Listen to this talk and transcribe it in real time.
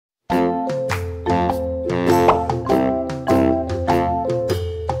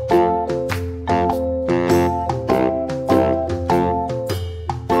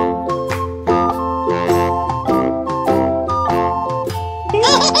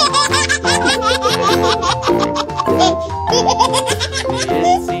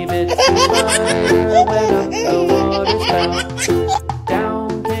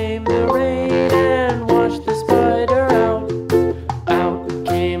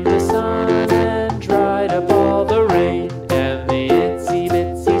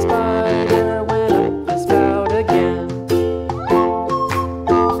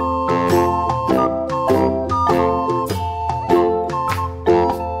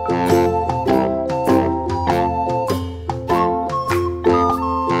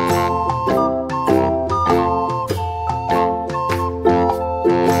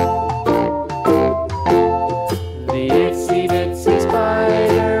itsy bitsy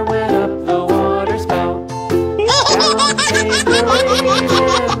spider went up the water spout. Down came the rain and washed the spider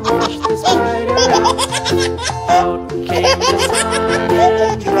out. Out came the sun and dried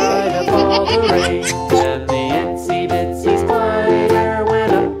up all the rain. And the itsy bitsy spider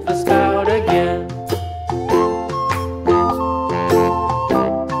went up the spout again.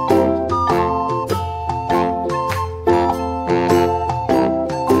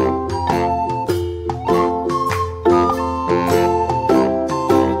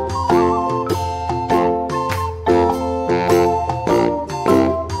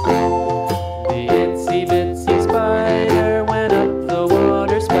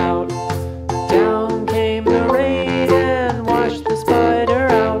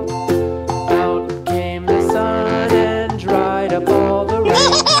 Out came the sun and dried up all the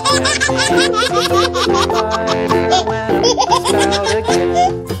rain. And the itsy bitsy spider went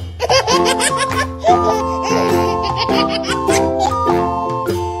up the spout again.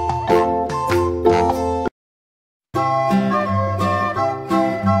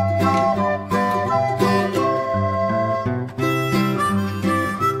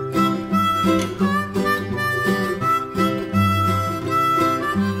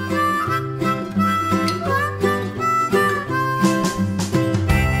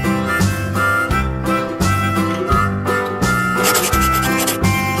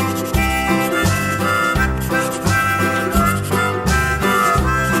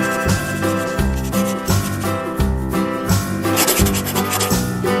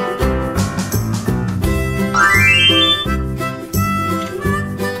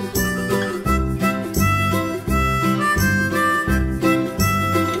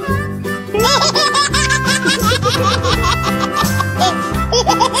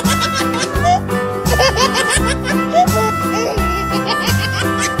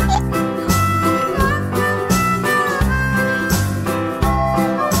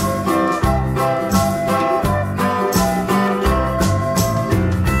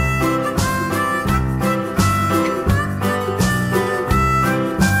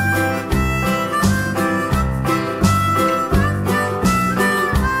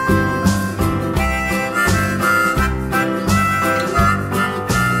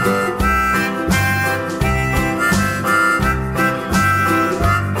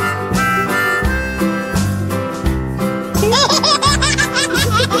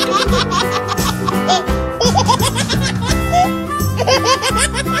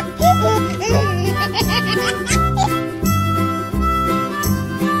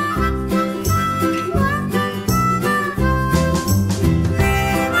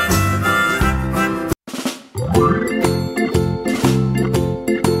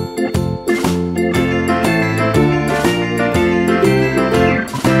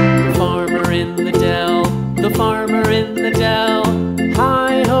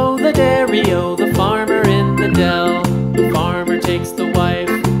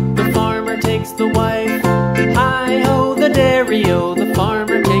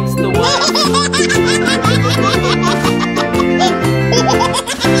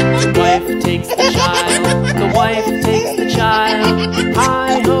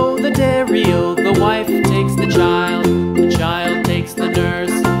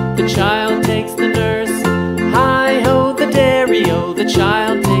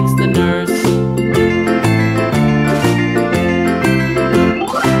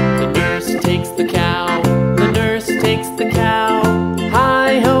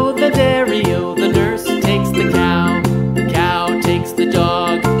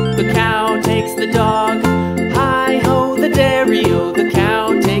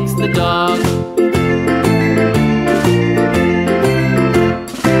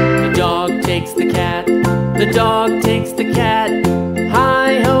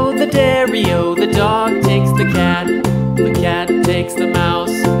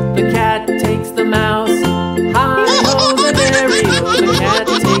 The cat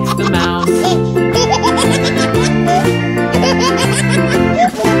takes the mouse.